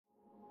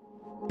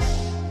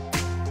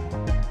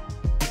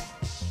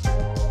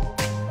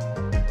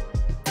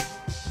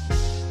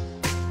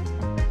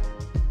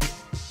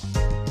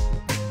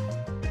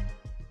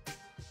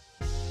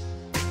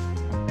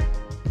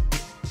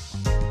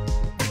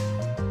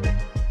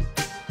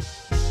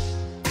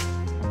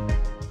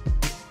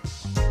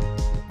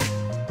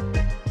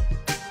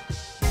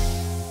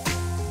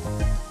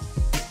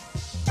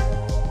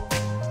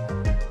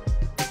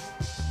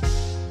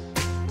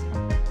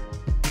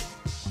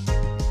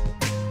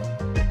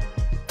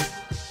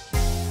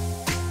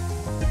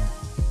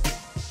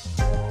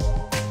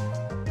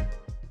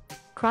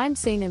Crime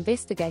scene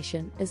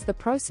investigation is the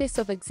process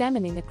of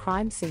examining a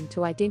crime scene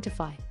to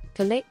identify,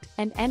 collect,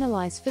 and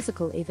analyze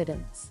physical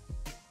evidence.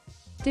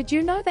 Did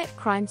you know that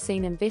crime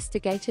scene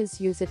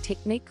investigators use a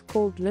technique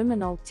called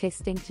luminol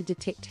testing to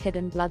detect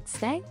hidden blood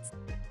stains?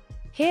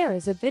 Here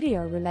is a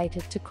video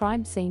related to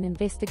crime scene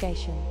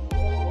investigation.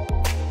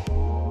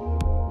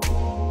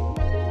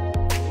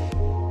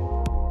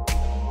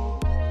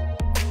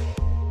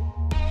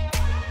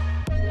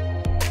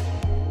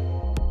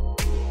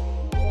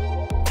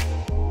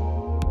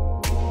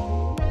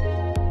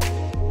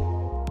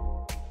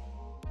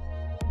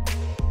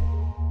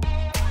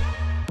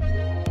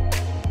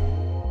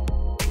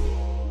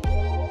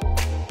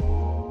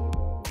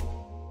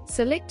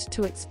 Select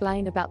to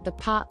explain about the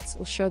parts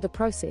or show the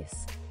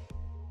process.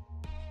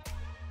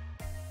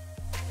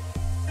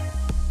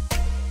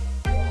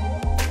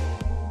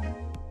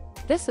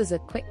 This is a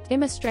quick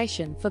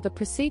demonstration for the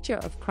procedure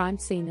of crime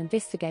scene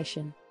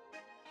investigation.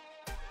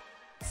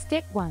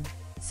 Step 1.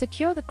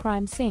 Secure the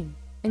crime scene,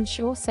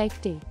 ensure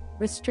safety,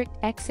 restrict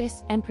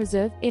access and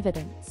preserve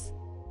evidence.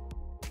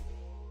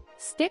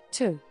 Step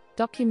 2.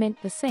 Document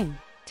the scene,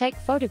 take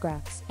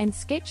photographs and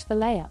sketch the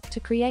layout to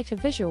create a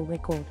visual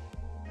record.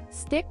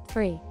 Step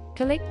 3.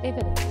 Collect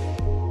evidence.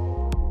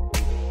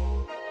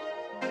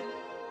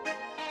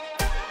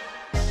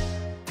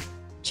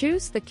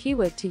 Choose the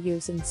keyword to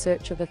use in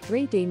search of a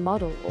 3D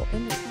model or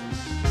image.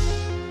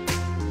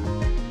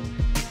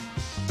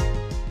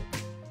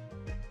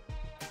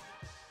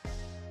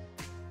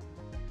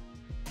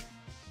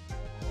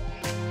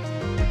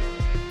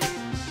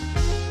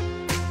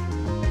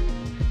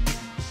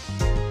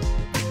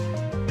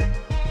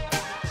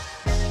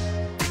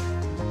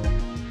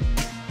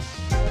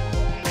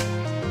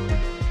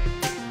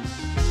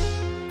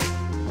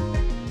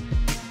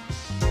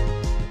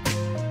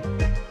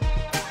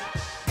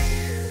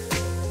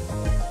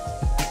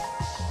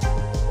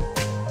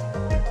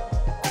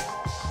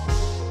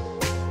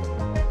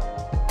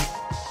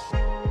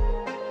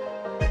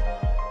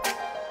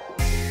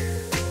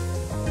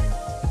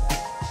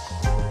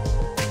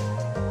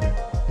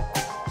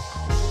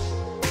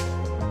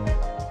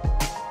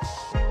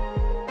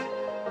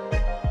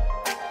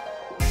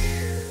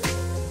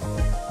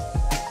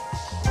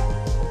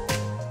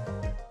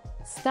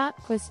 Start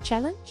quiz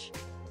challenge.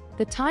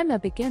 The timer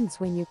begins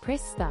when you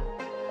press start.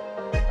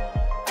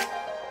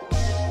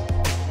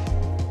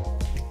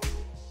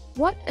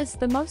 What is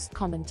the most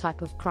common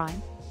type of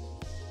crime?